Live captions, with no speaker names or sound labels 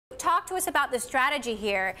Talk to us about the strategy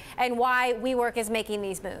here and why WeWork is making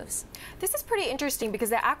these moves. This is pretty interesting because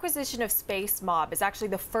the acquisition of Spacemob is actually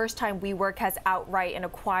the first time WeWork has outright and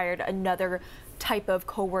acquired another type of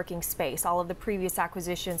co-working space. All of the previous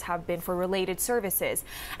acquisitions have been for related services.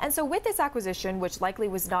 And so with this acquisition, which likely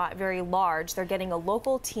was not very large, they're getting a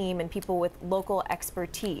local team and people with local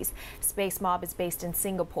expertise. Spacemob is based in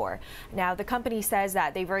Singapore. Now, the company says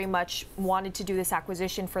that they very much wanted to do this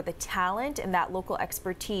acquisition for the talent and that local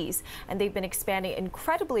expertise. And they've been expanding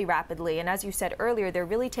incredibly rapidly. And as you said earlier, they're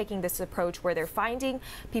really taking this approach where they're finding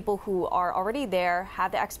people who are already there,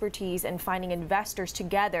 have the expertise, and finding investors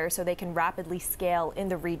together so they can rapidly scale in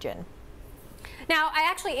the region. Now, I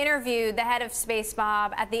actually interviewed the head of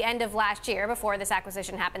Spacemob at the end of last year before this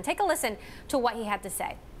acquisition happened. Take a listen to what he had to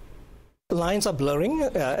say. Lines are blurring,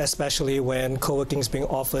 especially when co-working is being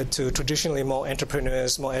offered to traditionally more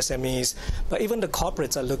entrepreneurs, more SMEs. But even the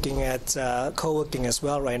corporates are looking at co-working as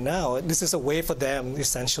well right now. This is a way for them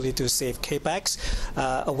essentially to save capex,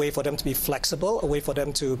 a way for them to be flexible, a way for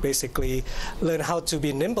them to basically learn how to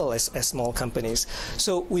be nimble as small companies.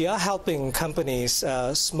 So we are helping companies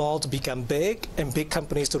small to become big and big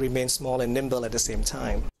companies to remain small and nimble at the same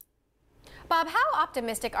time. Bob, how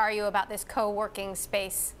optimistic are you about this co-working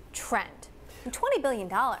space trend? $20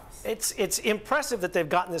 billion. It's impressive that they've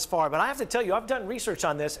gotten this far, but I have to tell you, I've done research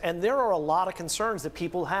on this, and there are a lot of concerns that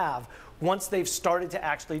people have once they've started to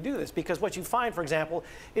actually do this. Because what you find, for example,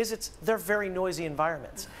 is they're very noisy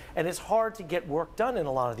environments, and it's hard to get work done in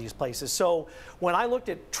a lot of these places. So when I looked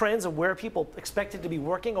at trends of where people expected to be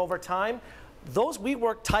working over time, those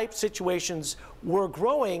WeWork type situations were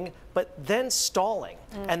growing, but then stalling.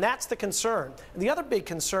 And that's the concern. And the other big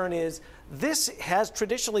concern is this has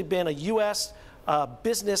traditionally been a U.S.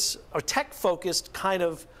 Business or tech-focused kind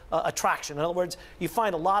of attraction. In other words, you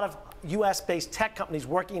find a lot of U.S.-based tech companies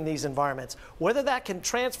working in these environments. Whether that can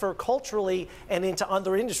transfer culturally and into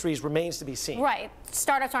other industries remains to be seen. Right. Tech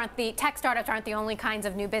startups aren't the only kinds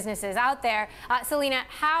of new businesses out there. Selena,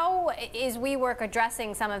 how is WeWork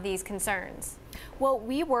addressing some of these concerns? Well,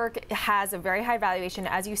 WeWork has a very high valuation.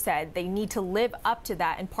 As you said, they need to live up to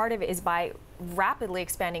that, and part of it is by rapidly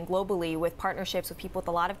expanding globally with partnerships with people with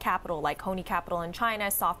a lot of capital, like Coney Capital in China,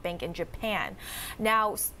 SoftBank in Japan.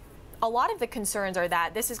 Now, a lot of the concerns are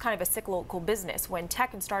that this is kind of a cyclical business. When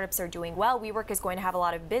tech and startups are doing well, WeWork is going to have a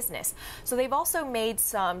lot of business. So they've also made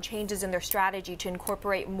some changes in their strategy to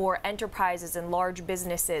incorporate more enterprises and large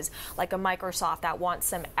businesses like a Microsoft that wants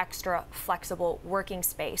some extra flexible working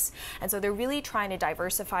space. And so they're really trying to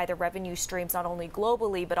diversify their revenue streams not only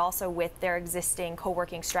globally, but also with their existing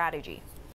co-working strategy.